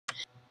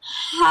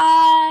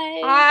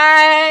Hi.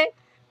 Hi.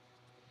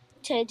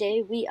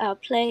 Today we are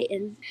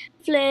playing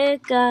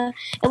Flicker,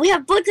 and we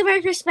have both of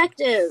our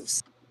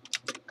perspectives.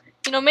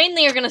 You know,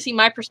 mainly you're gonna see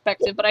my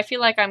perspective, but I feel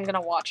like I'm gonna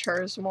watch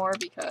hers more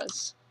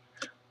because...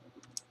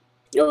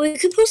 No, we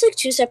could post like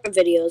 2 separate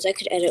videos. I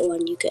could edit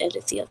one, you could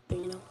edit the other,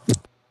 you know.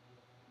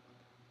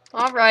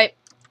 Alright.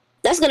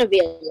 That's gonna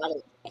be a lot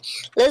of...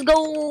 Let's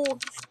go!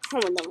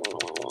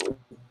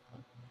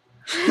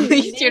 At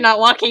least you're not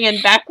walking in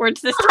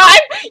backwards this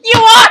time! You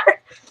are!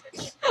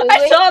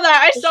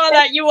 I saw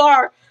that, you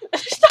are!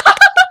 Stop!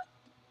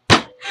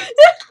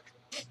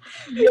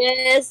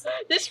 Yes.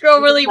 This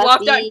girl really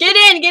walked out. Get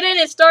in,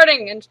 it's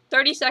starting in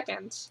 30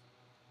 seconds.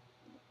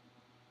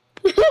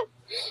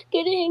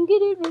 Get in,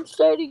 it's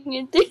starting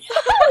in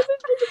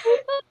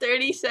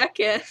 30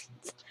 seconds.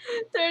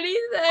 30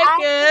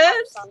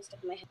 seconds.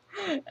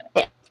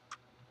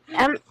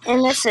 I'm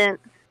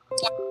innocent.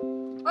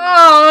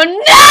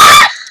 Oh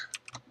no!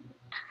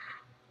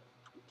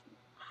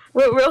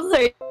 What role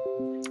are you?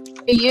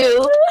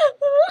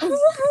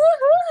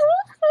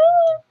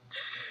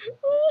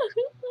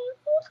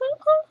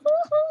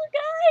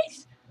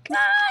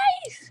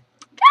 Guys!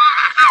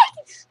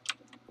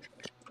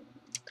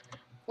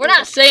 We're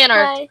not saying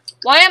our... Hi.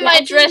 Why am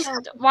I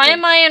dressed... Why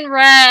am I in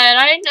red?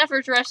 I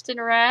never dressed in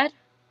red.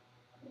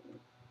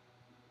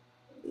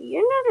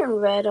 You're not in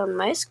red on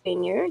my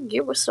screen.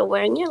 You were still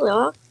wearing your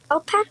little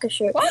alpaca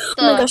shirt. What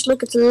the? Oh my gosh,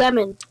 look, it's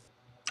Lemon.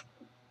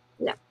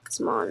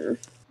 Lexmon.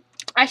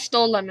 I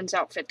stole Lemon's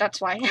outfit, that's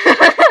why.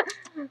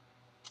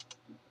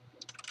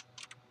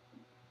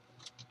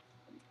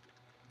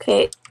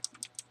 Okay.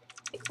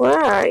 Where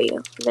are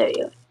you? There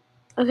you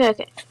are.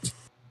 Okay.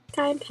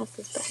 Time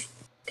passes by.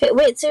 Okay,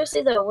 wait,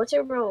 seriously though, what's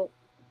your role?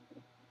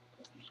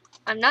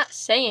 I'm not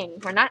saying.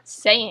 We're not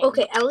saying.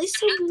 Okay, at least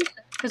tell me.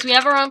 Because we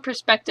have our own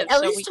perspective.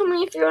 At least tell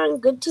me if you're on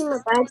good team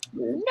or bad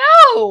team.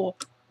 No!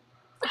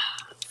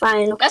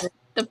 Fine, okay. That's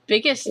the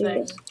biggest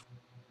thing.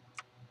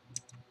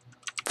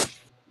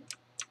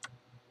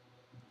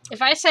 If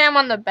I say I'm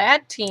on the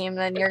bad team,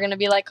 then you're gonna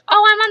be like,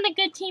 oh, I'm on the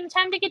good team,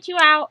 time to get you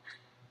out.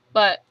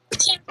 But,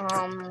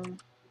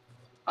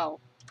 oh.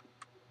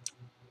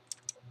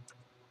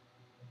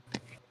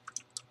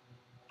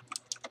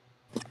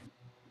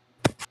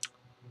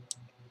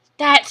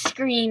 That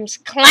screams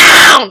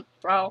clown,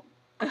 bro.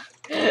 Clown.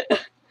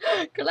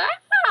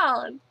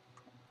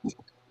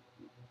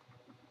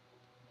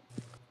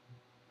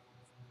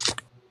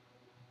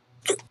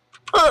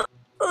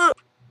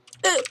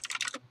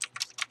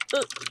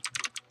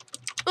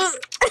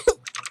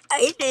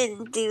 I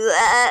didn't do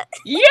that.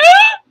 Yeah.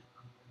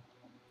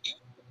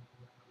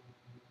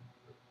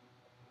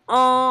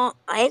 Oh,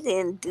 I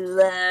didn't do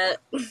that.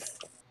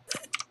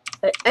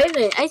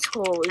 I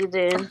totally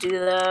didn't do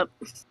that.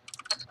 Who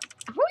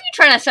are you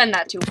trying to send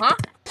that to, huh?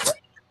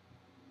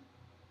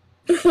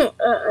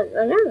 I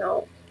don't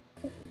know.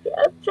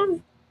 Yeah,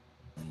 just...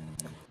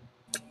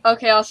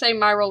 Okay, I'll say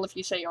my role if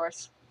you say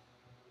yours.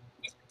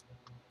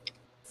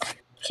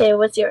 Okay,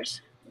 what's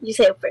yours? You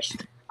say it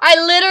first. I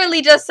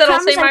literally just said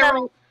I'll say my Promise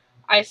role.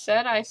 I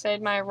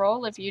said my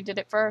role if you did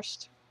it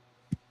first.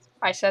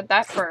 I said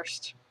that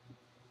first.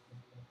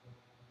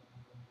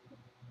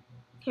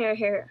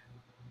 Here.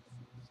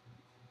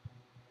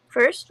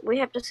 First, we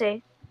have to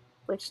say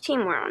which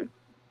team we're on.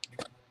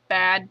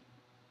 Bad.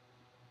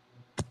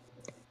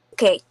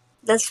 Okay,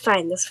 that's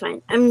fine.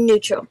 I'm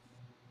neutral.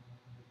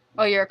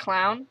 Oh, you're a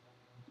clown?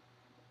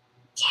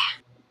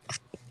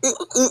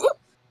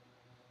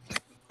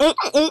 Yeah.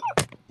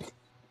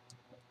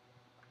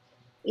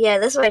 Yeah,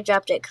 that's why I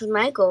dropped it, because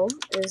my goal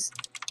is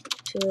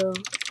to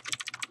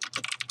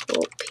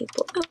pull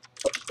people out.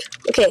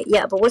 Okay,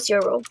 yeah, but what's your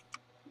role?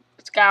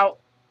 Scout.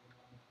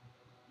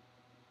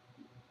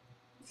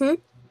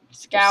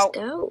 Scout.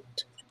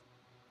 Scout.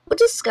 What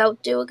does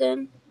Scout do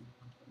again?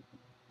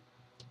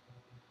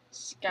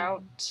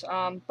 Scout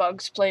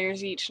bugs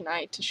players each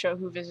night to show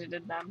who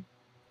visited them.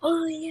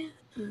 Oh, yeah.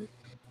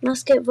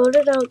 Must get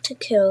voted out to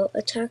kill.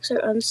 Attacks are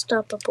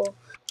unstoppable.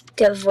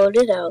 Get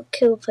voted out.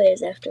 Kill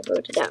players after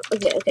voted out.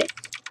 Okay.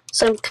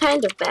 So I'm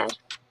kind of bad.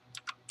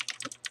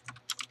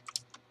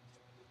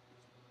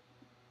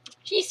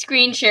 She's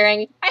screen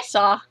sharing. I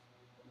saw.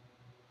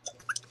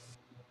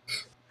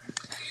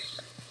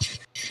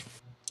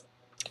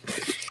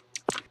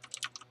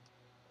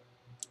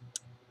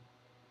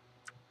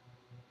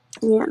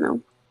 Yeah,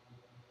 no.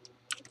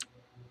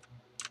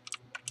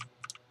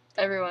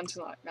 Everyone's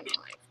not gonna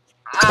like.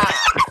 Ah.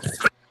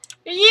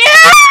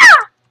 Yeah!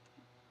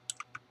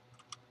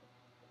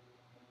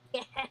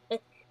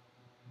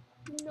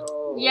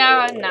 No.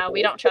 Yeah, no,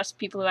 we don't trust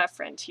people who have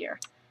friends here.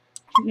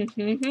 Yes!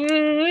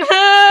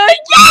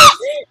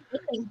 You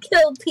can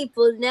kill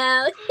people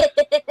now.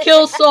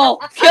 Kill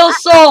Soul! Kill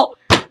Soul!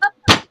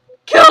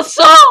 Kill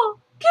Soul!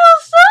 Kill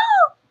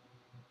Soul!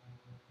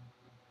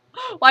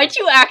 Why'd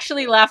you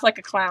actually laugh like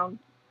a clown?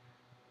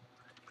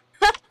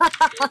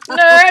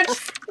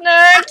 Nerds!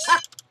 Nerds!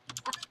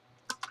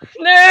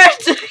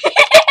 Nerds!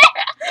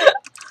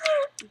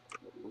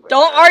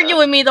 Don't argue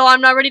with me, though.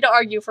 I'm not ready to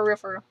argue, for real,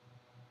 for real.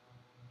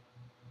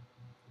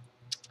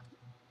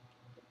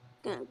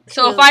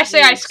 So if I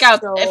say I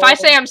scout, if I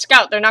say I'm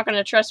scout, they're not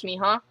gonna trust me,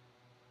 huh?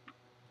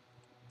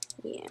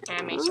 Yeah.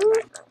 I'm a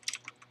survivor.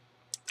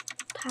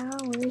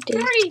 Power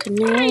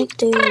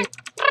disconnected.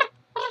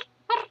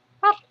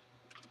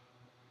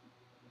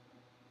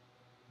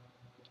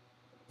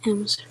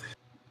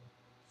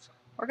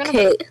 We're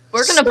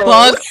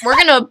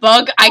gonna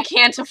bug. I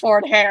can't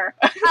afford hair.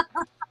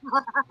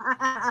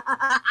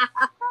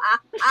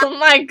 Oh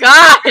my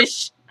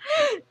gosh!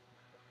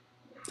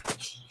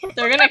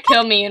 They're gonna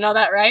kill me. You know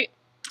that, right?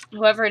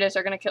 Whoever it is,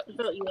 they're gonna kill.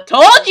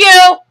 Told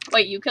you.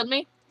 Wait, you killed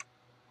me?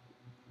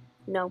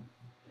 No.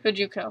 Who'd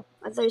you kill?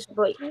 I thought you said,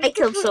 wait, I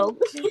killed Soap.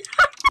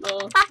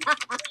 Oh.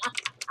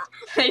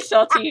 Hey,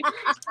 Salty. You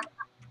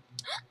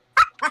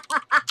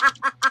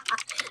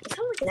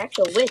sound like an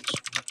actual witch.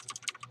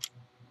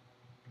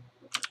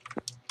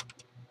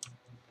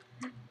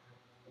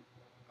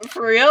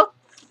 For real?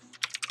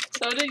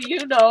 So did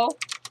you know?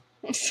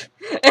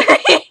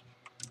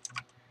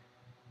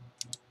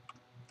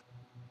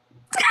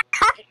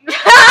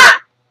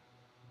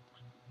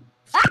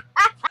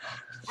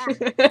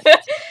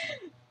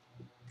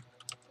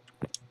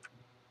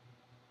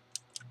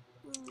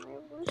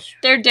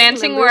 They're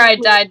dancing where I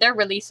died. They're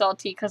really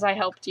salty because I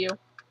helped you.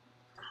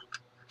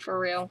 For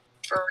real.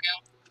 For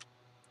real.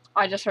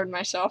 I just heard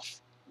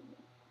myself.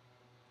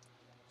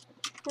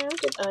 How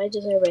did I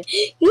deserve it?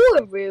 You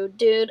were rude,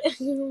 dude.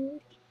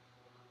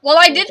 Well,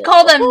 I did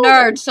call them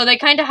nerds, so they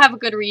kind of have a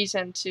good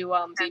reason to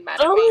be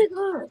mad at me. Oh my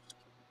god.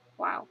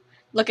 Wow.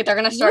 Look, they're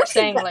gonna start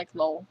saying like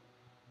lol.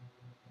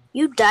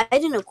 You died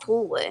in a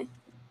cool way.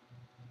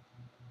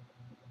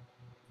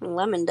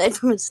 Lemon died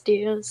from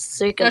mysterious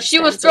circumstances. No, she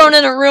was thrown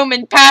in a room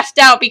and passed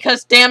out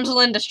because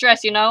damsel in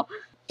distress, you know?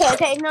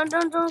 Okay, no,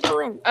 don't go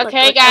in.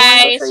 Okay, look,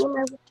 guys.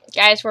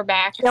 Guys, we're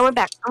back. Yeah, we're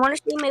back. I want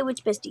to see my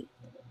witch bestie.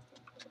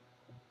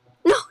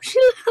 No, she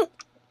left.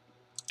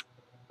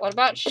 What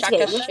about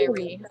Shaka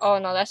Sherry? Oh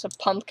no, that's a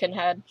pumpkin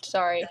head.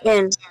 Sorry.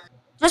 And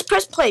just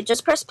press play.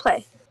 Just press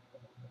play.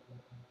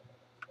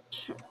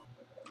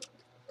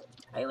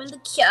 Are you in the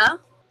queue?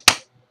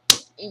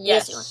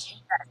 Yes.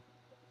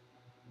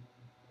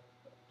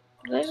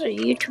 There's a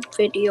YouTube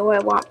video I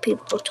want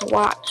people to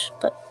watch,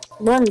 but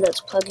one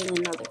that's plugging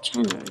another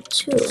channel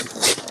too.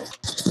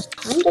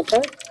 Kinda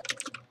dark.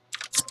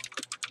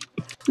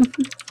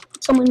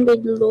 Someone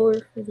made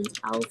lore for the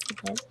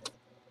alphabet.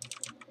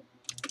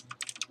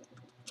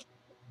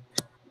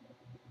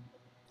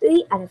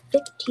 3 out of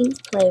 15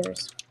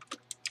 players.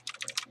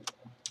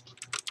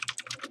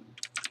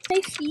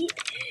 My feet.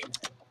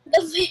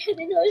 The man,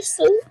 and I was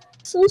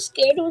so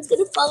scared it was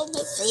gonna fall on my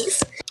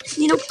face.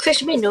 You know,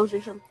 crush my nose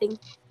or something.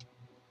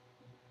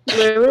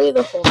 Literally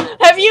the whole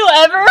map. Have you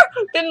ever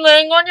been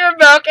laying on your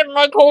back and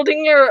like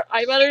holding your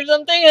iPad or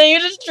something and you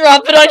just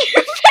drop it on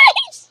your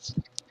face?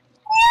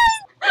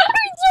 Okay.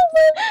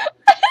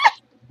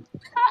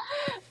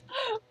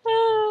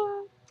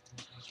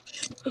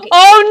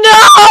 Oh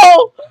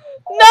no!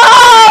 No!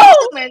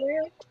 Are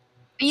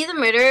you the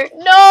murderer?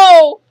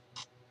 No!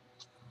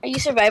 Are you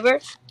survivor?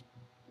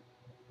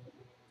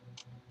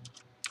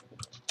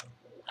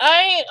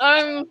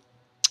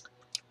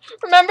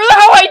 Remember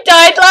how I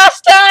died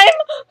last time?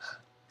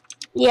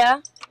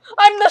 Yeah.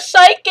 I'm the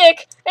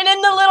psychic, and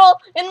in the little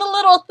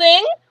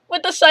thing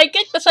with the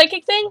psychic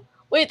thing,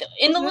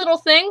 in the little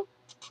thing.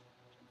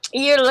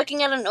 You're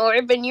looking at an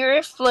orb and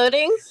you're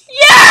floating.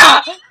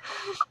 Yeah.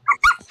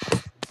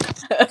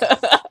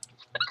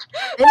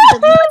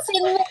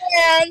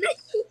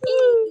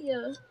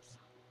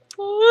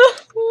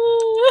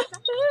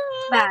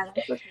 Man.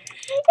 Bad.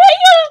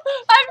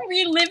 I'm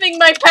reliving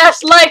my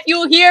past life.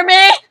 You hear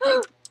me?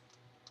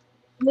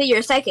 But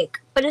you're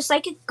psychic. But is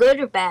psychic good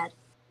or bad?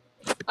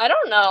 I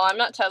don't know. I'm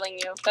not telling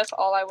you. That's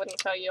all I wouldn't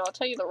tell you. I'll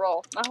tell you the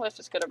role. Not if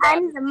it's good or bad.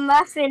 I'm the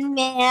Muffin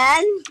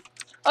Man.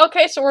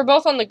 Okay, so we're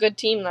both on the good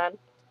team then.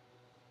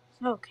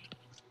 Okay.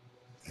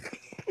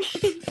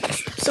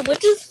 So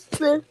what is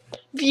the...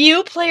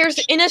 View players'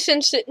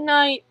 innocence at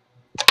night.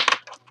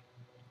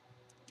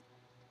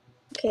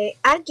 Okay,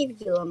 I'll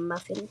give you a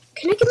muffin.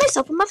 Can I give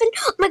myself a muffin?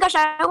 Oh my gosh,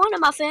 I want a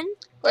muffin.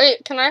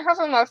 Wait, can I have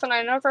a muffin?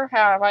 I never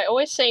have. I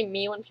always say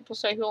me when people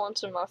say who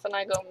wants a muffin.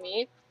 I go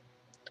me.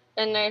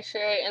 And they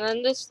say, and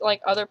then this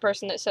like other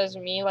person that says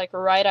me, like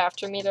right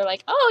after me, they're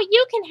like, "Oh,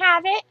 you can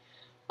have it."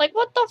 Like,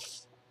 what the?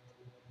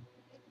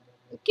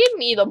 Give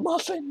me the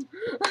muffin.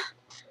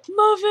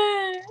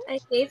 Muffin. I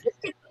gave it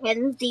to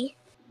Kenzie.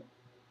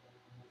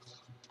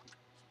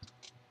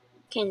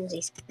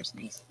 Kenzie seems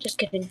nice. Just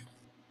kidding.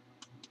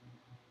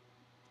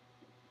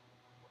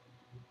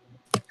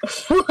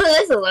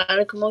 That's a lot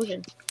of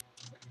commotion.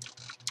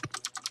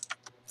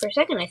 For a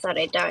second, I thought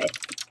I died.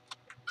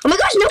 Oh my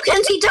gosh, no,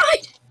 Kenzie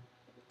died!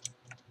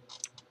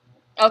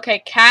 Okay,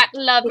 cat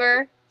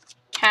lover.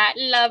 Cat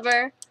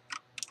lover.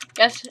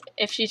 Guess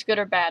if she's good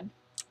or bad.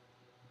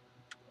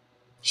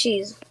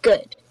 She's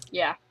good.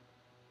 Yeah.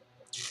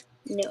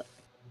 No.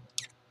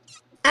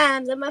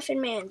 I'm the Muffin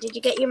Man. Did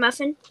you get your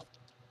muffin?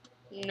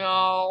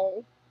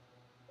 No.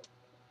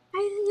 I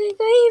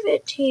gave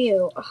it to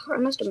you. Oh, I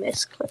must have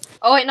missed.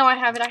 Oh wait, no, I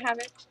have it. I have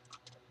it.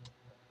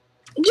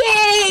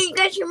 Yay! You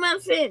got your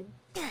muffin.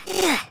 Da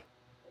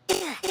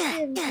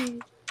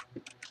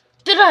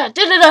da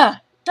da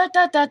da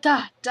da da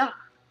da da.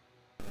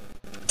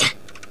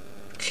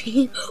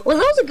 Well,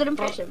 that was a good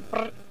impression.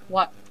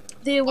 What?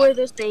 They were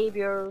the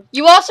savior.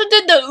 You also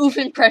did the oof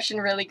impression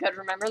really good.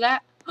 Remember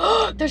that?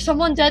 There's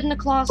someone dead in the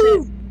closet.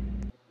 Ooh.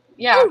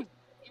 Yeah.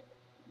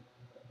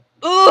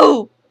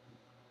 Ooh.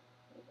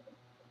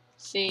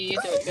 See,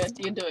 you do it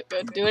good. You do it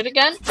good. Do it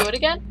again. Do it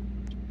again.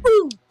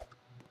 Ooh.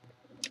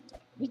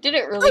 You did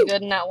it really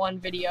good in that one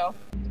video.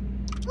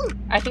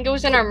 I think it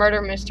was in our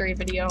murder mystery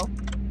video.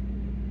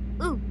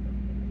 Ooh.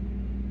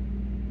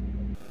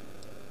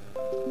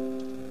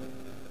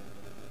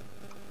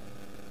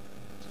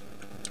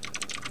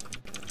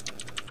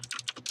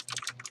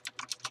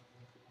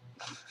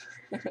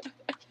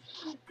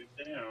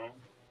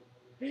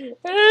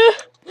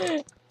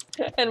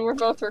 And we're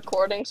both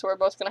recording, so we're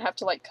both gonna have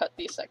to like cut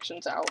these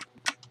sections out.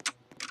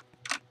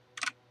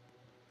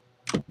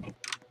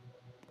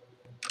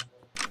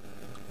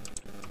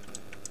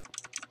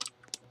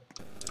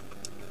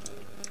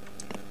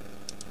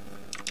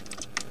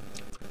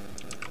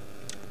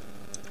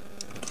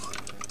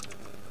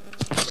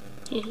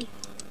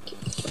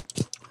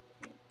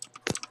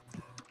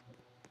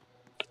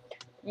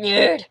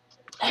 Nerd,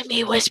 let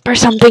me whisper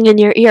something in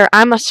your ear.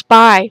 I'm a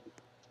spy.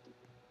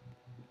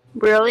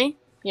 Really?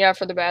 Yeah,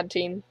 for the bad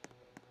team.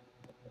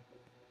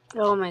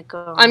 Oh my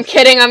god. I'm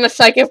kidding, I'm a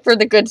psychic for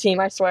the good team,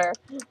 I swear.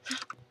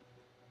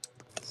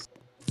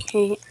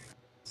 Okay.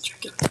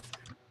 Chicken.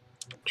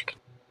 Chicken.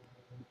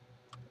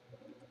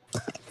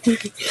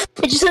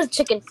 It just says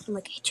chicken. I'm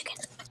like, hey chicken.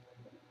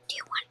 Do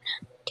you want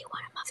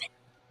a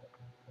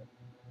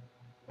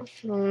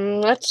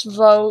muffin? Let's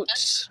vote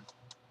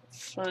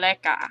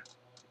Flecka.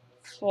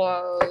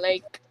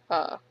 Flake.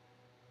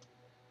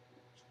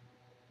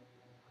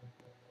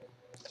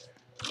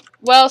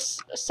 Well,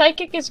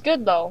 psychic is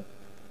good though.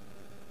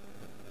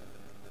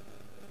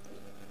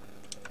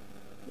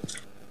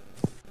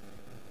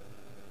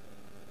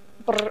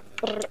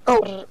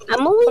 Oh,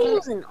 Emily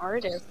is an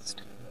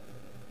artist.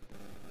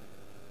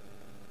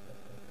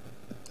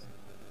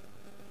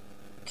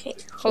 Okay.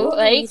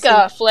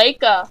 Flaka.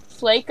 Flaka.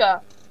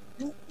 Flaka.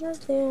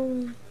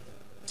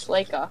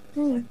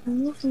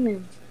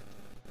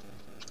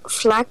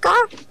 Flaka?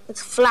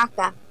 It's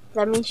Flaka.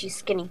 That means she's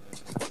skinny.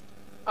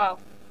 Oh.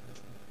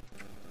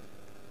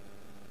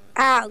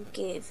 I'll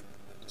give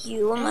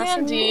you a muffin.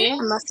 Andy. A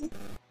muffin?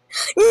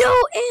 No,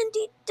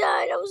 Andy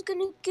died. I was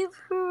gonna give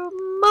her a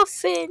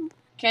muffin.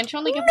 Can't you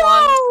only give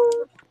one?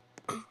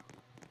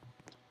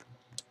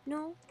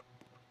 No.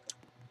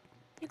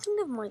 You can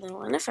give more than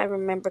one if I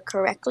remember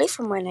correctly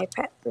from when I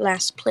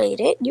last played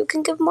it. You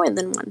can give more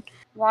than one.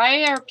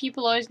 Why are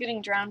people always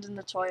getting drowned in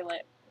the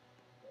toilet?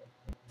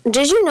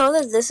 Did you know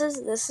that this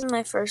is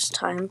my first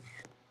time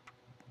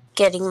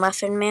getting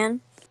Muffin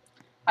Man?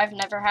 I've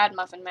never had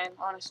Muffin Man,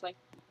 honestly.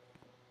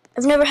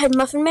 I've never had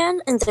Muffin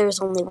Man, and there was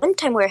only one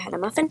time where I had a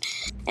muffin,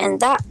 and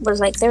that was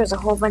like there was a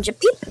whole bunch of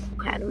people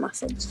who had a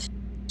muffin. That's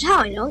how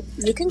I know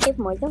you can give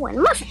more than one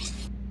muffin.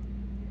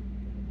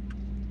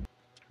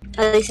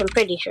 At least I'm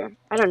pretty sure.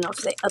 I don't know if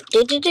they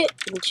updated it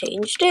and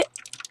changed it.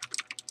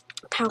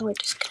 Power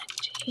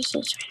disconnected. This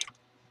is right.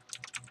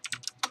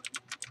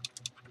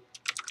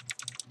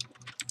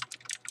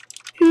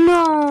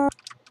 No.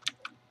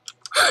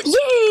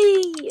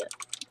 Yay!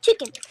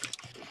 Chicken.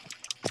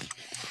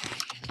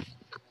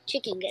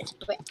 Chicken gets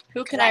bread.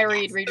 Who can I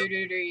read? Read.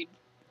 Read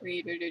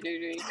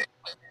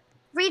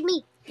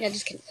me. Yeah,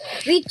 just kidding.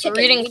 Read chicken.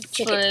 Reading read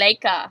chicken.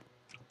 Flaka.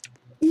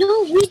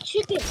 No, read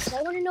chicken.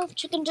 I want to know if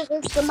chicken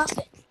deserves the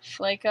muffin.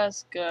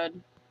 Flaka's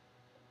good.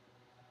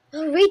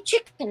 Oh, read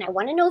chicken. I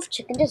want to know if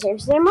chicken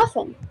deserves their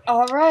muffin.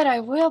 Alright, I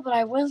will, but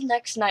I will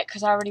next night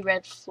because I already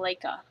read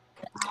Flaka.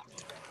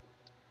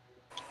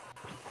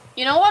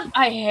 You know what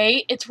I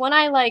hate? It's when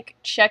I, like,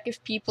 check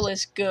if people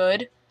is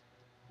good.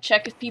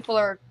 Check if people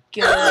are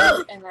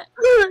good, and that...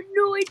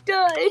 No, I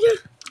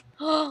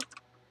died.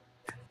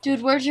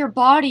 Dude, where's your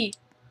body?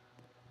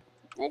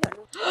 I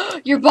don't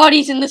know. Your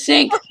body's in the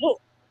sink!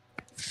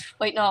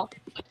 Wait, no.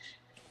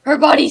 Her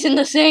body's in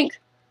the sink!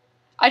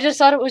 I just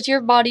thought it was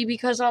your body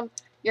because,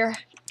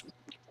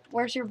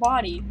 where's your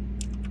body?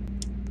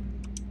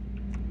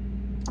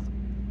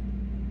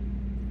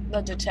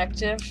 The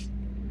detective?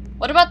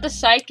 What about the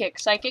psychic?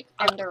 Psychic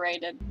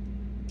underrated.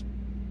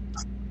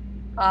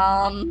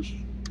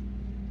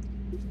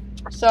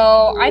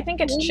 So, I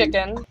think it's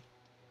chicken.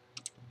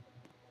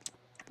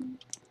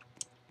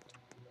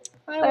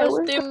 I was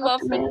the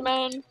Muffin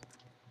Man.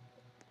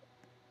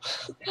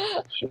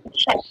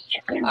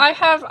 I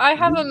have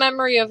a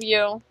memory of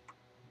you.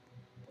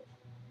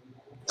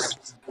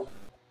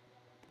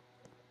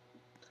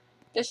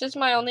 This is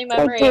my only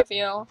memory of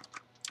you.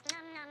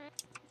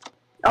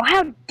 Oh,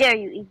 how dare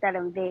you eat that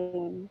in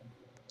vain?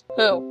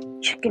 Who?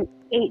 Chicken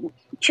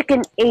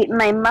ate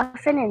my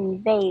muffin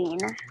in vain.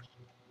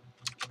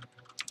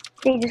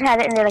 They just had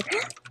it and they're like,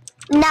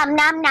 nom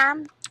nom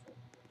nom.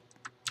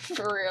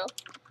 For real.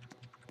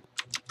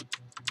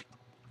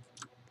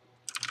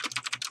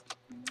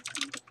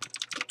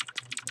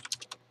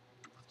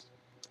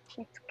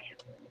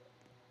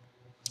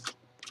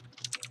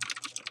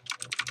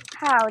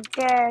 How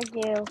dare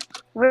you?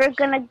 We're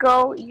gonna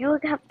go. You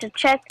have to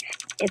check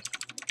if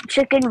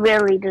chicken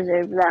really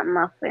deserves that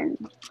muffin.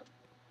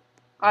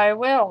 I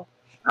will.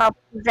 I'll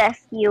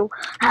possess you.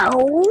 How?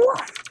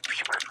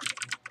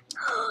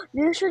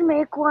 You should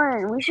make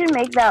one. We should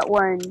make that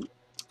one.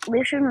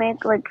 We should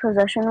make like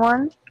possession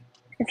one.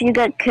 If you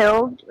get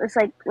killed, it's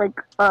like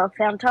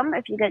Phantom.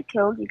 If you get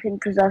killed, you can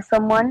possess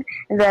someone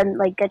and then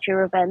like get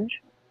your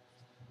revenge.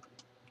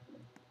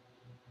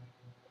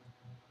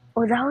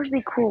 Oh, that would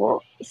be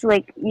cool. So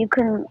like you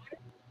can.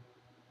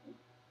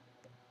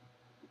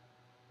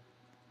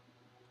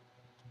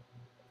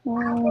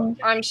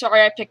 I'm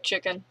sorry I picked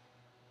chicken.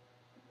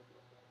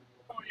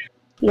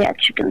 Yeah,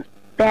 chicken's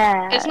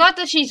bad. It's not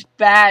that she's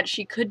bad,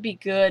 she could be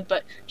good,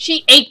 but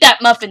she ate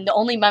that muffin, the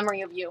only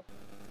memory of you.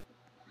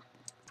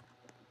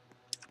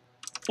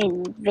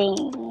 In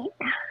vain.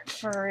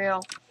 For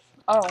real.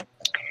 Oh.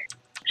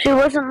 She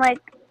wasn't like.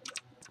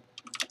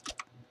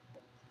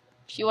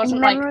 She wasn't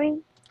in like.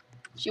 memory.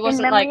 She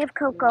wasn't in memory like of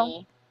Coco.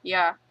 me.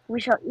 Yeah.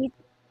 We shall eat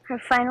her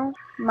final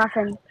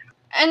muffin.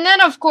 And then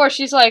of course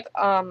she's like,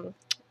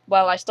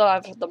 well, I still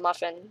have the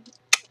muffin.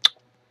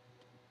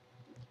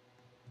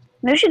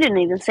 No, she didn't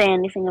even say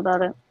anything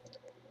about it.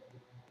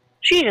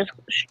 She just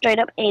straight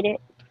up ate it.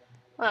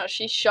 Oh,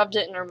 she shoved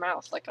it in her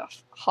mouth like a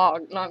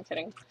hog. No, I'm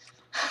kidding.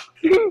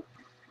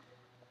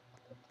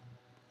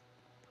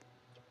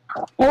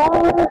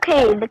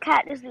 Okay, the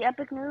cat is the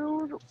epic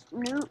noob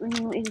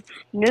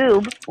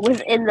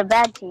within the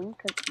bad team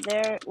because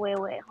they're wait,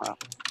 hold on.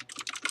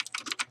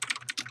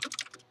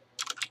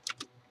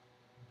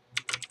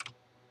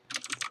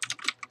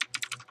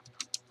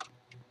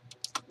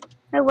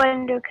 I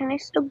wonder, can I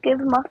still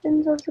give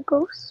muffins as a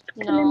ghost?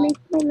 Can I No. make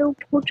my little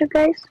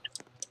poltergeist?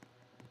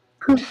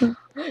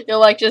 You'll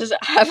like just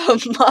have a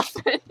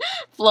muffin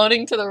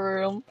floating to the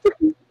room.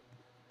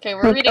 Okay,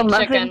 we're Like, reading a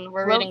muffin chicken.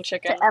 We're reading floats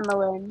chicken. To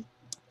Emmeline.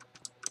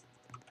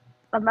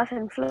 A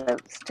muffin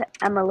floats to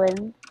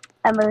Emmeline.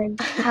 Emmeline,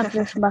 have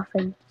this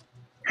muffin.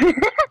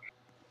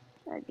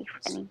 That'd be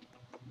funny.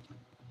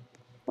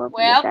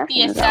 Well,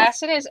 the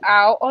assassin is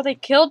out. Oh, they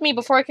killed me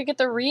before I could get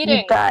the reading.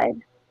 You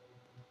died.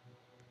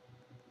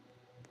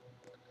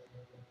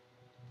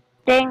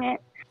 Dang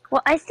it.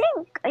 Well, I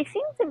think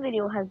the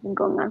video has been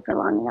going on for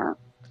long enough.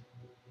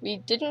 We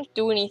didn't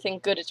do anything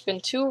good. It's been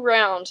 2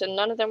 rounds, and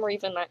none of them were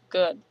even that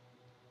good.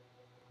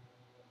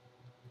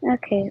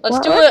 Okay,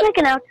 Let's make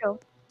an outro.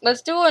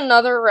 Let's do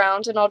another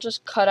round, and I'll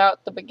just cut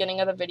out the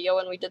beginning of the video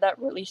when we did that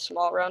really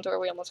small round where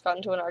we almost got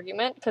into an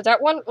argument. Because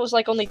that one was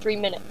like only 3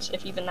 minutes,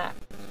 if even that.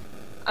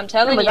 I'm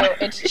telling you,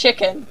 it's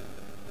chicken.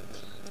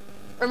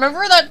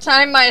 Remember that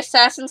time my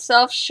assassin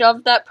self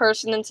shoved that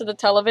person into the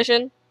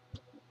television?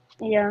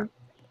 Yeah.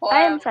 Wow.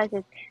 I am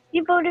psychic.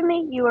 You voted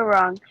me, you were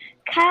wrong.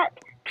 Cat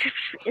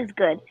is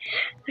good.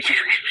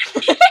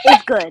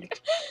 It's good.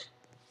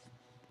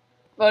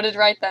 Voted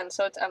right then,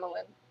 so it's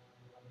Emmeline.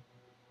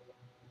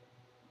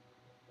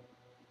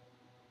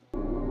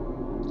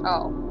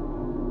 Oh.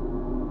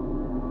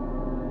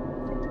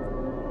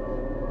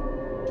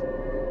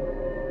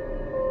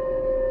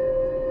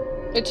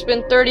 It's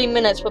been 30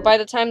 minutes, but by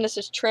the time this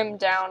is trimmed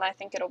down, I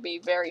think it'll be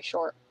very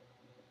short.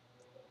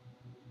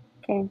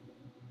 Okay.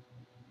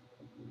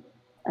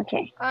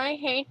 Okay. I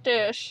hate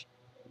this.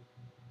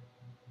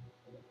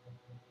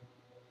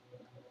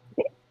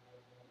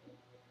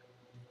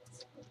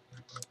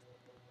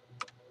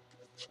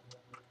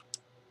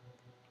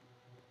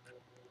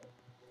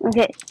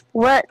 Okay.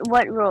 What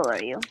role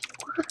are you?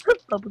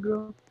 Bubble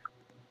girl.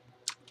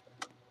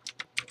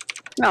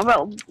 No,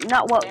 bro.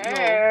 Not what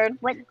Nerd. role.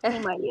 What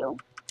team are you?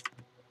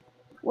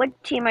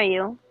 What team are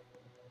you?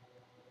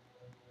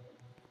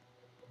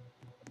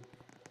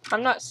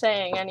 I'm not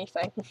saying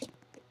anything.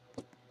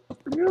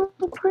 No,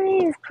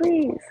 please.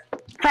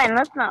 Fine,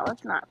 let's not.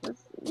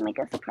 Let's make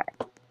a surprise.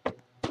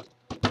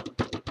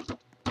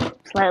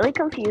 Slightly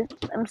confused.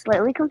 I'm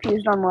slightly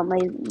confused on what my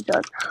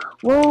does.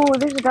 Whoa,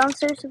 there's a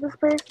downstairs to this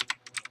place?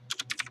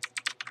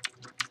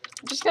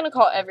 I'm just gonna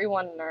call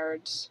everyone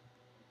nerds.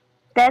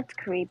 That's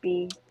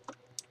creepy.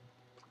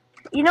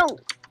 You know,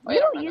 Wait,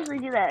 you don't usually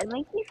do that. It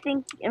makes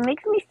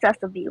me sus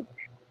of you.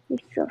 You're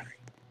sus.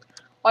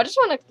 I just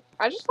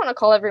wanna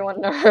call everyone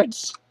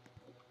nerds.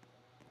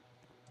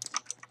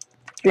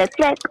 Flick.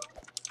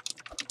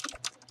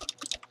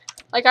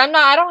 Like I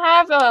don't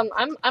have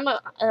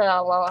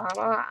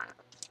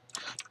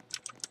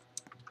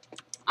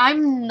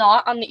I'm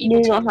not on the evil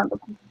You team. don't have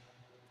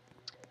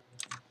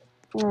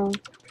a...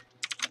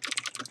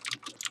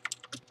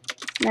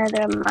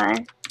 Neither am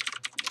I.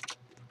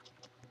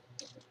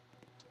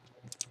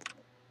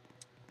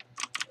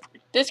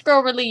 This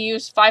girl really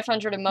used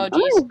 500 emojis.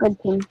 I'm on a good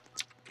team.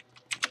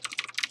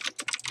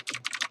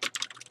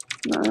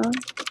 No.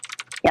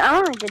 Yeah, I'm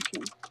on a good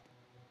team.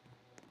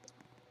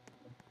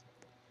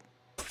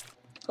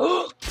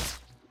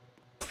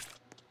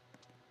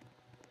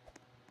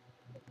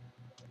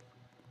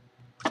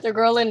 The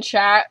girl in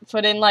chat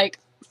put in like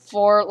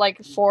four of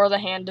the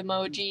hand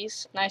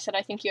emojis, and I said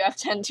I think you have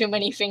 10 too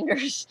many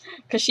fingers,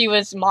 because she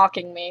was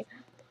mocking me.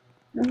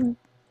 Mm-hmm.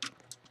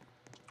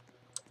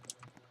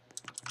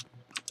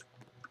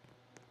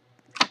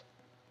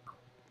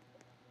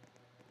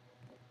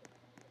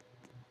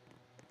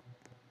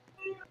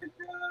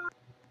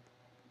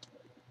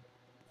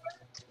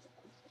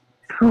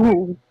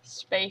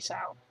 Space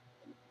out.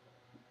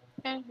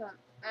 Yeah.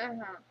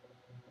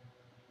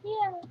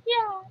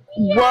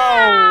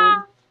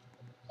 Whoa.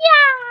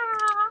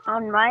 Yeah.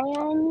 On my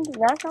end,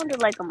 that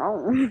sounded like a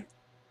moan.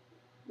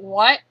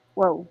 What?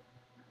 Whoa.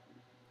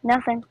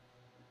 Nothing.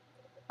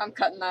 I'm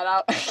cutting that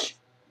out.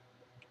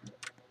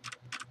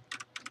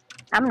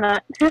 I'm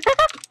not.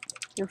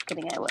 Just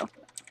kidding, I will.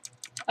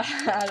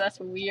 That's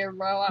weird,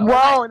 bro.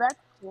 Whoa, that's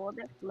cool.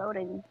 They're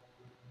floating.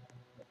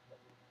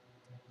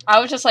 I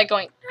was just like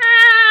going.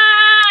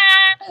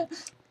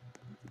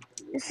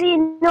 See,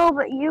 no,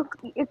 but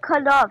it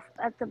cut off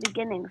at the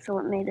beginning, so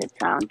it made it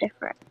sound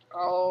different.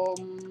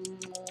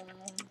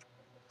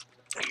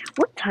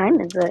 What time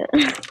is it?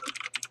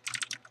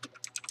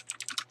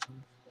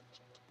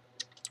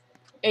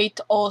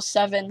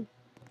 8:07.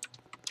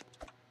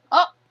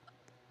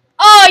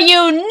 Oh,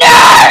 you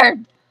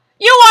nerd!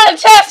 You want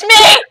to test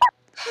me?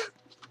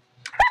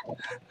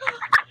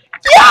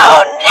 You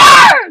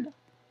nerd!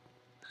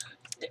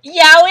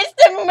 Yeah, it's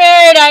the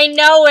nerd. I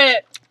know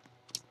it.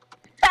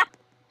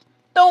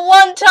 The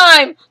one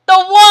time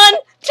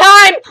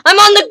I'm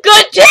on the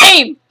good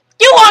team.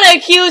 You want to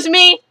accuse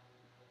me?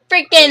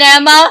 Freaking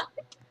Emma.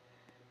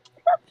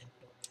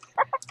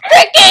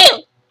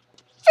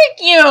 Freak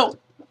you.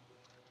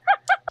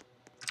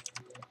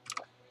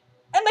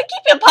 Emma,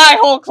 keep your pie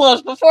hole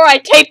closed before I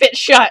tape it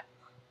shut.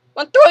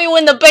 I'll throw you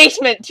in the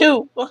basement,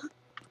 too.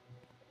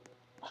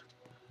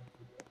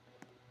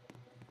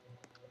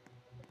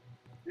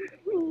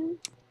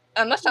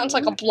 Emma sounds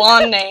like a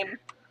blonde name.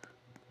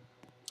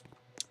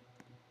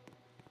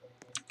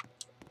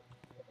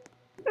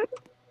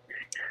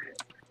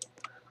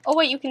 Oh,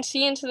 wait, you can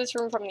see into this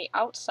room from the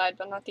outside,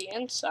 but not the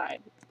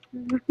inside.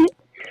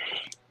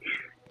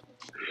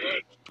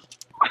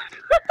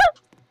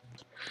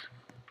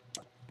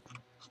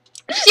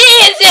 She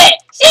is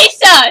it!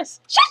 She's us!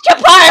 Shut your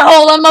pie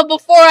hole, Emma,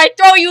 before I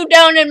throw you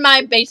down in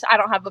my base. I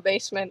don't have a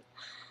basement.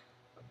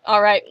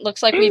 Alright,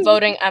 looks like we're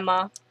voting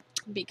Emma.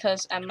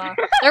 Because Emma...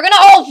 They're gonna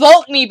all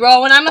vote me,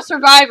 bro, and I'm a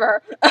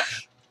survivor.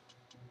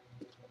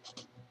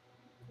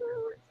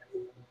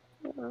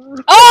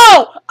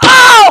 Oh!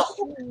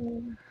 Oh!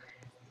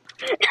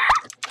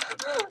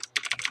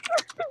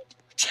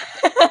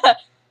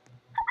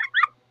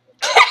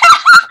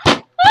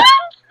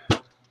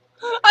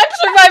 I'm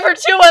survivor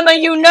too, Emma,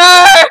 you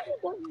nerd!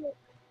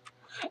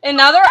 And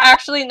now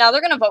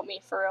they're gonna vote me,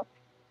 for real.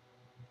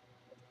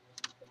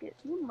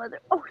 You mother.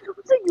 Oh,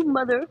 don't say you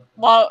mother.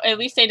 Well, at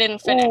least they didn't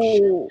finish.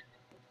 Oh.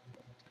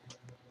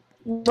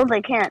 Well,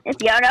 they can't.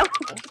 It's Yarno.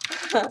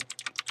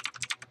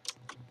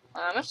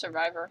 I'm a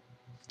survivor.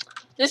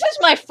 This is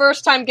my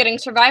first time getting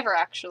survivor,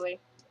 actually.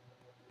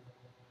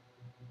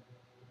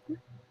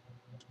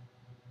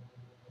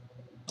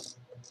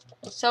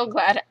 I'm so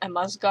glad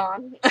Emma's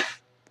gone.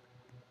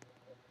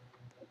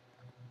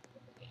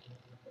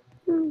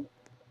 Did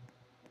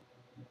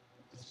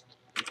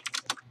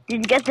you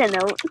get the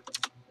note?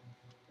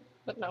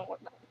 But no,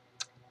 what not?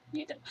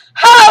 You did.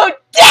 How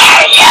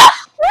dare you!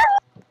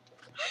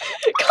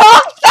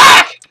 Come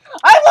back!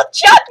 I will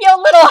chop your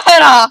little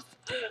head off!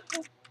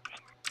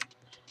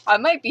 I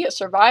might be a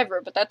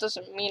survivor, but that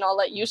doesn't mean I'll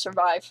let you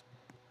survive.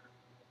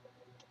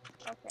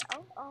 Okay,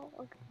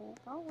 okay.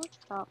 Let's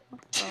stop.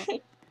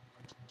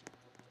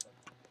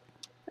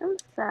 I'm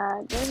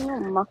sad. There's no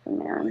Muffin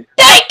Man.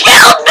 They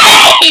killed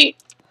me!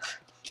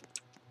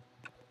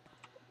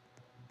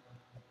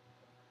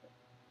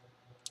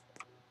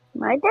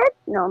 Am I dead?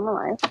 No, I'm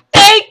alive.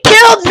 They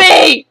killed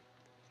me!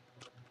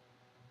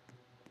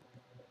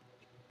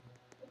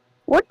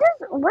 What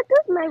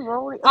does my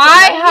role? Okay,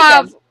 I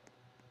have...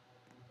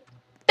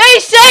 They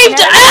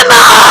saved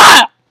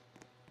Emma!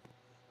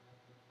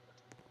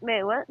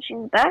 Wait, what?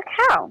 She's back?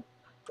 How?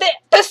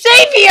 The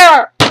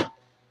savior!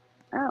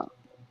 Oh.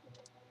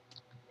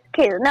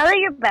 Okay, now that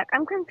you're back,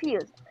 I'm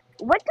confused.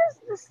 What does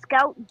the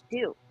scout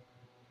do?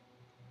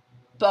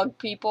 Bug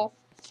people.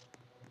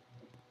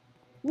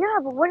 Yeah,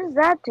 but what does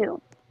that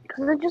do?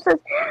 Because it just says,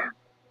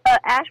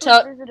 Ash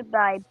was visited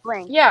by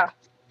blank. Yeah.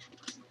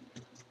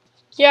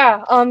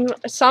 Yeah,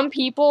 some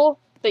people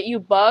that you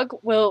bug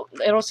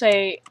it'll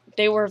say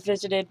they were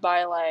visited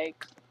by,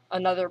 like,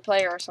 another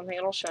player or something.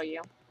 It'll show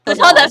you.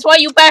 That's why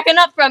you backing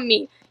up from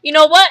me. You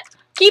know what?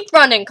 Keep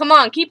running. Come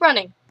on, keep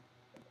running.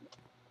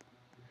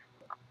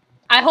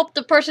 I hope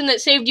the person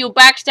that saved you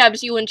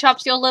backstabs you and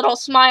chops your little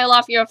smile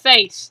off your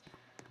face.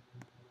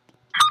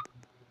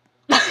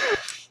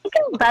 You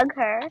can bug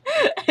her.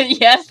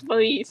 Yes,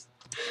 please.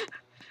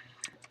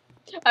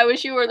 I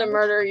wish you were the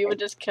murderer. You would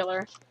just kill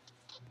her.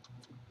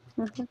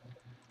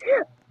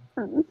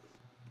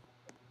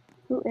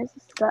 Who is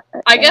Scott?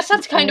 I guess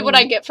that's kind of what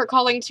I get for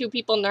calling two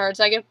people nerds.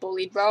 I get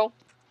bullied, bro.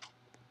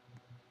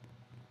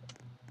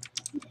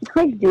 I'm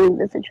like doing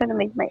this and trying to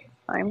make my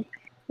arm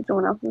with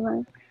someone else's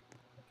arm.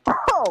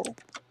 Oh!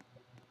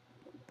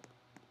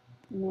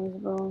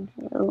 Miserable.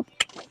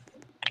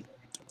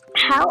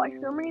 How are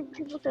so many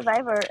people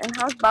survivor and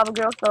how is Baba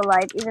Girl still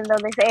alive even though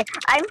they say,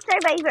 I'm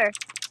survivor!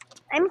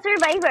 I'm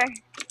survivor!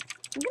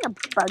 I'm gonna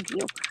bug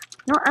you.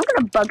 No, I'm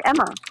gonna bug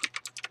Emma.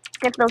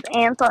 Get those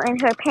ants all in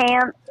her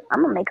pants.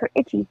 I'm gonna make her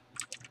itchy.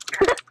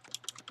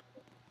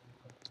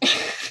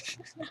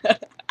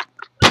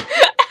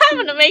 I'm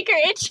gonna make her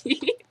itchy.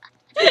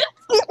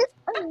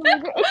 I'm gonna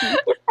make her itchy.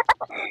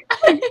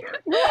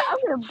 You know what? I'm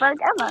gonna bug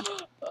Emma.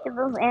 Get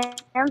those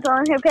ants all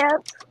in her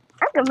pants.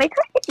 I'm gonna make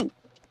her itchy.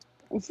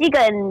 And she's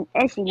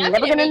I'm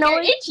never gonna gonna make know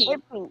her it's itchy.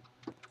 me.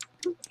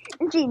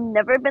 And she's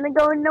never gonna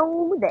go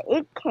know that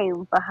it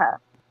came for her.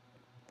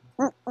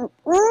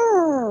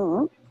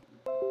 Mm-mm-mm.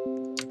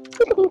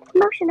 Look at the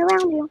motion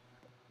around you.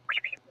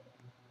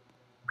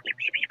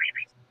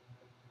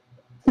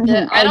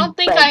 I don't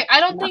think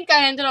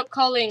I ended up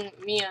calling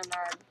Mia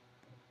nerd.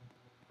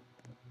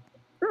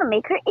 I'm gonna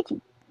make her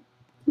itchy.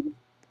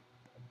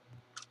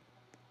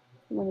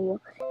 One of you.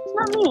 It's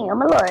not me. Oh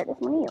my lord. It's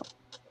one of you.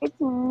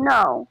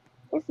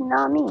 It's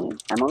not me.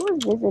 I'm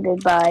always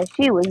visited by.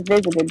 She was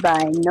visited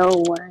by no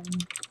one.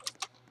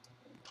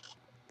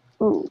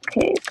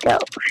 Okay, let's go.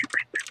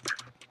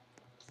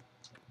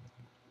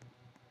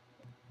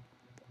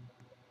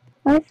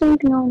 I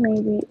think no,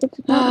 maybe. It's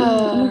not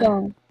me. I'm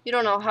gone. You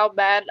don't know how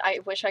bad I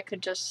wish I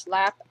could just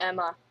slap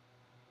Emma.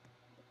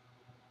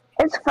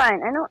 It's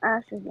fine. I know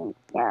Ash isn't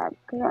bad.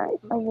 Cause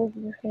I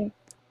visited her.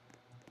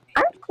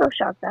 I'm so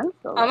shocked. I'm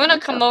gonna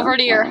come over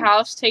to your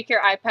house, take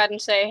your iPad,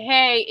 and say,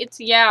 "Hey, it's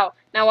Yao.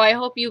 Now I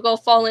hope you go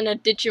fall in a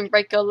ditch and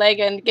break a leg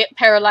and get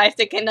paralyzed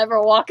and can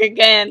never walk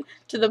again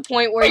to the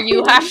point where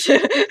you have to."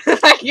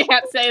 I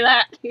can't say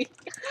that.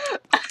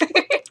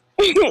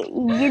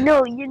 you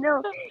know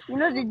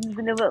they're just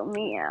gonna vote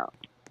me out.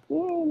 Yeah,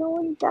 no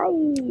one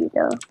died.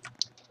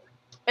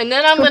 And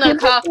then I'm gonna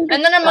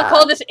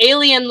call this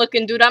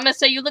alien-looking dude. I'm gonna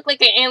say, "You look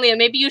like an alien.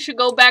 Maybe you should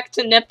go back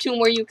to Neptune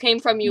where you came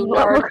from, you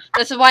nerd."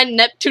 This is why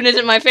Neptune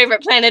isn't my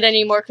favorite planet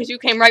anymore, because you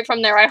came right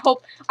from there. I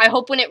hope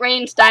when it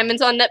rains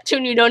diamonds on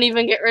Neptune, you don't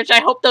even get rich. I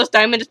hope those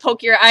diamonds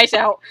poke your eyes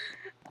out.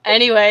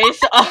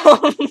 Anyways,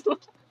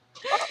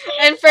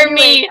 and for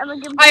me,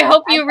 I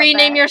hope you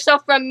rename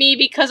yourself from me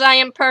because I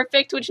am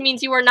perfect, which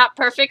means you are not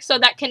perfect, so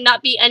that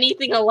cannot be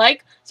anything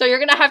alike. So you're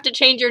gonna have to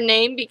change your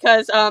name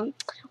because,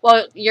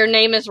 well, your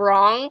name is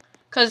wrong.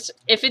 Because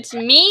if it's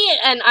me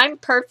and I'm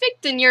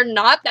perfect and you're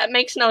not, that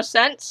makes no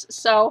sense.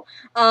 So,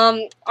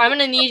 I'm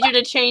gonna need you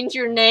to change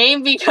your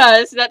name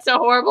because that's a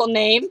horrible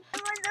name.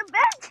 I'm on the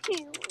best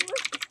team.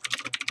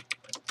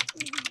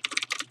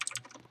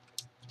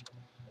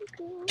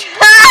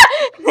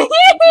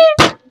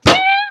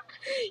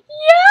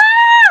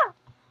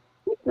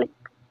 Yeah!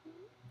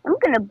 I'm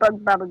gonna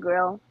bug Baba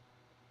Girl.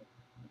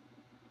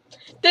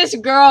 This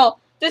girl,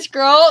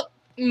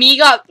 me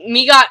got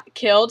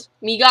killed,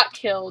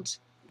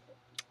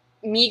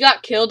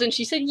 and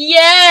she said,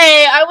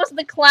 "Yay, I was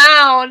the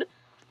clown."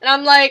 And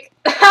I'm like,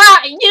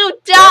 "Ha, you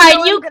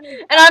died,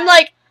 and I'm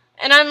like,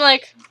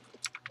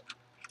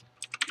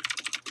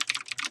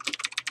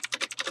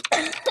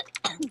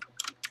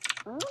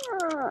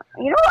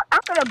 you know what?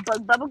 I'm gonna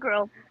bug Baba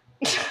Girl.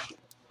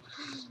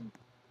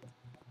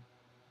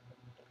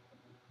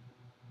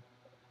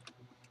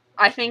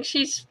 I think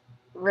she's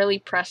really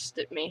pressed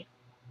at me.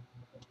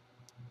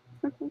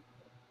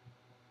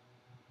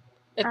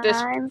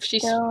 I'm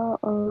still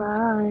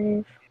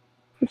alive.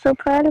 I'm so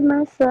proud of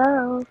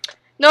myself.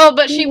 No,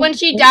 but when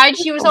she died,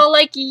 she was all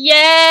like,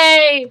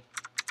 "Yay!"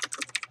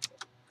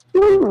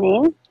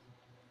 Me?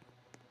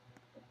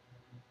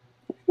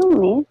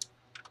 Me?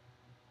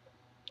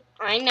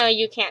 I know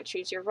you can't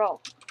choose your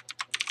role.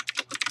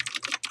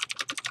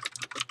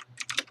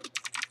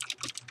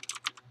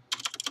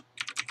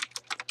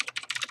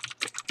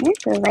 You're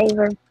a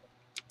survivor.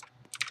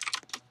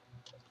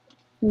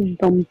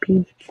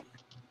 Dumpy.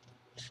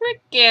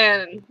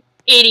 Frickin'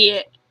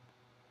 idiot.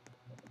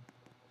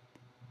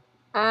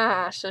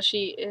 Ah, so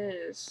she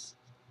is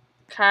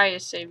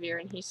Kai's savior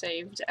and he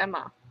saved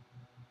Emma.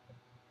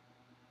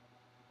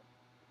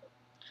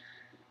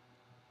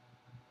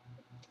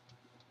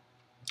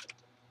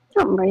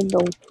 I'm right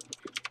though.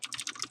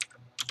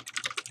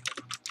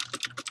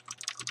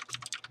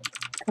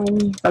 I'm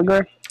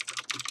bugger.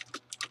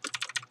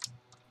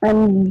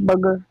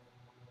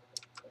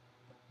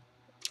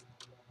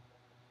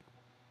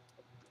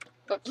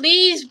 But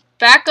please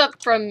back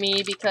up from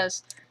me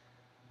because,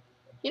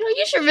 you know,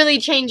 you should really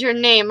change your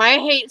name. I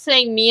hate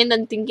saying me and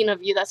then thinking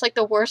of you. That's like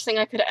the worst thing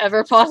I could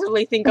ever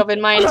possibly think of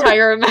in my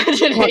entire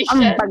imagination.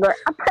 I'm bugger.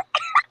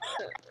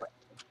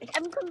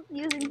 I'm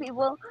confusing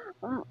people.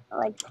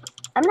 Like,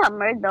 I'm not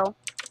Murd though.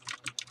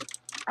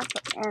 I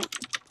put Ant.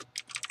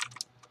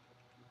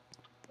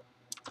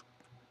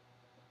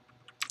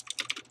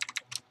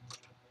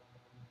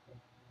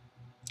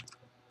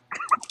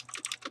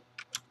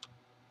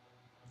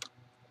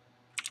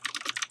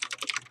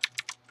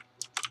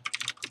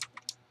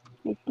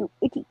 Makes you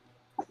itchy.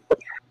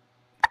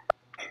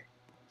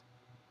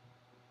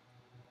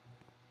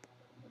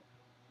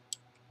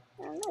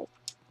 Alright.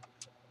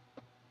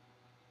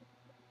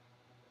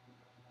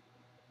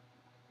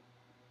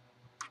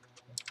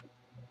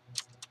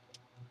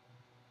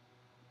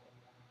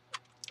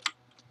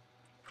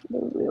 The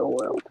real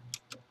world.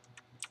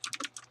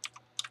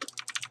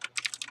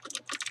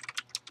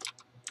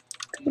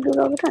 do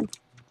it all the time.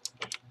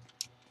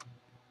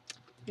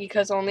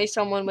 Because only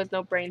someone with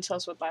no brain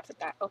cells would laugh at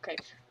that. Okay.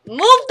 Move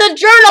the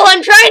journal!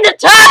 I'm trying to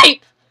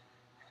type!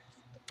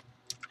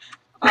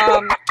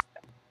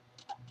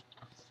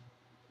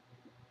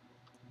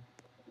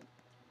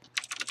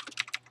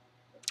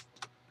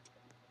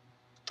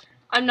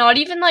 I'm not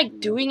even, like,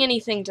 doing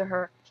anything to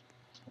her.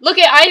 Look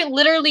at, I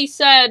literally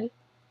said,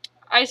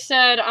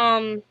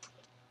 I'm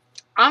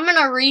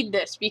gonna read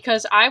this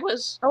because I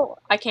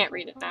can't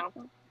read it now.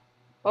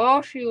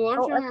 Oh, she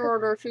was a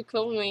murderer, she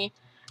killed me.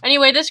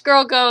 Anyway, this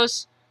girl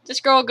goes, you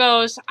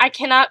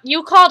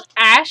called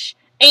Ash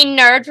a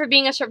nerd for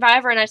being a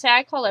survivor, and I say,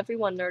 I call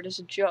everyone nerd as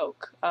a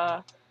joke.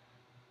 And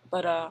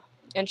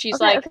she's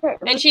like,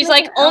 she's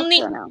like, well,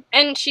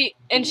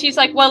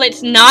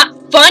 it's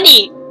not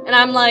funny! And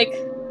I'm like,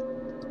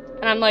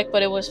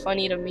 but it was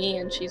funny to me,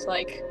 and she's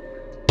like,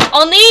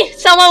 only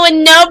someone with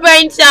no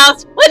brain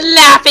cells would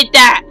laugh at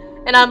that!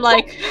 And I'm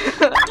like,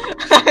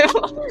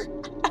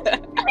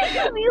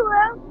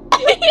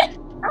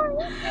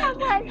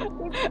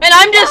 and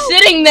I'm just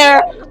sitting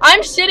there,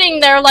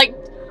 like,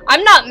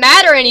 I'm not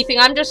mad or anything,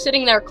 I'm just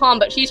sitting there calm,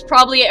 but she's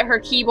probably at her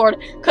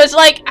keyboard, cause,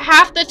 like,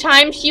 half the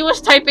time she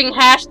was typing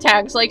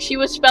hashtags, like, she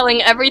was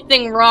spelling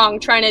everything wrong,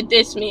 trying to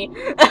diss me.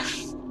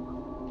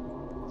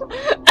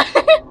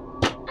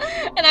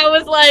 And I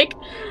was like,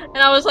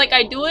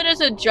 I do it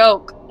as a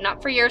joke,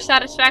 not for your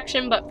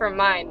satisfaction, but for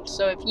mine,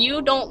 so if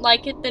you don't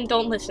like it, then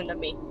don't listen to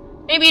me.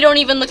 Maybe don't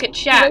even look at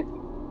chat.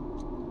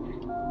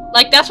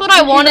 Like, that's what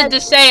I wanted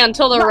to say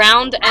until the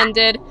round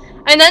ended.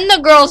 And then the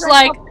girl's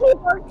like, people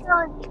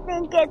don't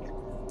think it's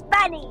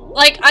funny.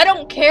 Like, I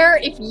don't care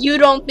if you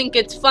don't think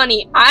it's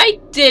funny. I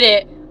did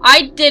it,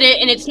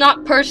 and it's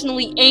not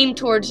personally aimed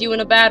towards you in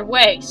a bad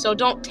way. So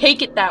don't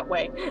take it that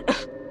way.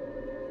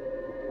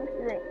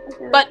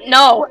 But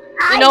no,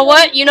 you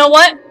know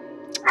what?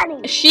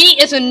 She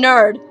is a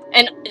nerd,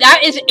 and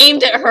that is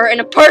aimed at her in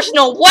a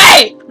personal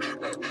way!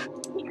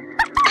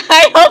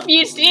 I hope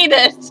you see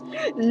this!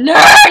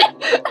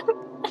 Nerd!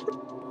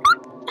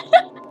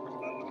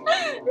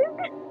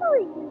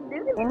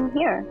 In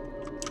here.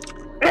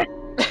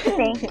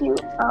 Thank you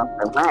all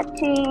for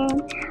watching.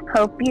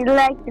 Hope you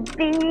liked the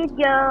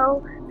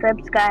video.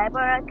 Subscribe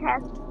or I'll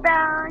cast a spell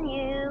on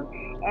you.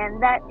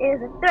 And that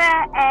is a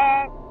threat.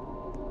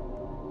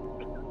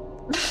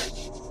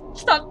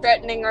 Stop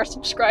threatening our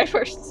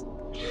subscribers.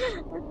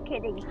 Just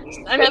kidding.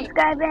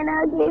 Subscribe and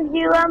I'll give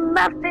you a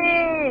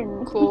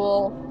muffin.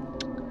 Cool.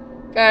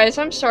 Guys,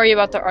 I'm sorry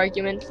about the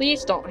argument.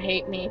 Please don't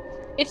hate me.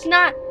 It's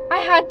not. I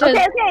had to.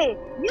 Okay.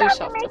 You have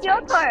to make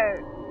your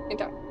part.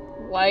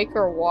 Like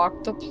or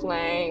walk the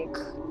plank.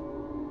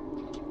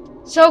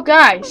 So,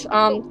 guys,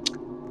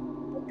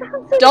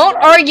 don't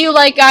argue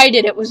like I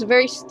did. It was a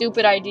very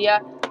stupid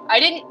idea. I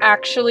didn't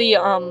actually,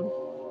 I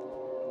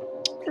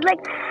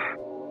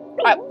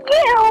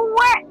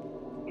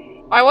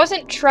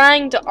wasn't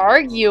trying to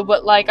argue,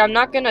 but, like, I'm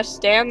not gonna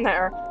stand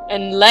there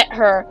and let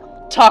her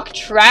talk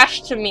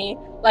trash to me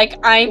like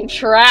I'm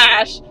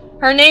trash.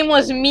 Her name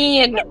was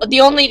me, and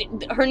the only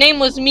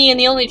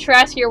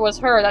trash here was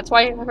her. That's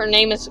why her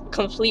name is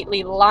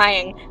completely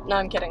lying. No,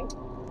 I'm kidding.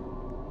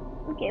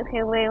 Okay,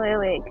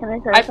 wait. Can I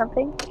tell you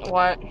something?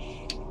 What?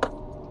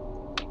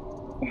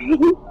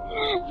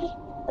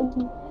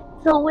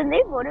 So when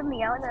they voted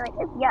me out, they're like,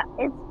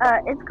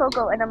 it's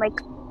Coco, and I'm like,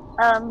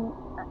 I'm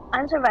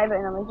Survivor,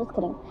 and I'm like, just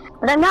kidding.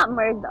 But I'm not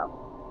Merg, though.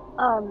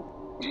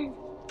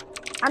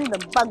 I'm the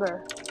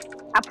bugger.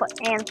 I put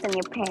ants in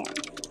your pants.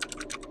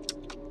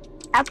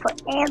 I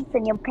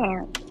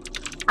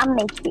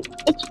make you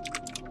itchy.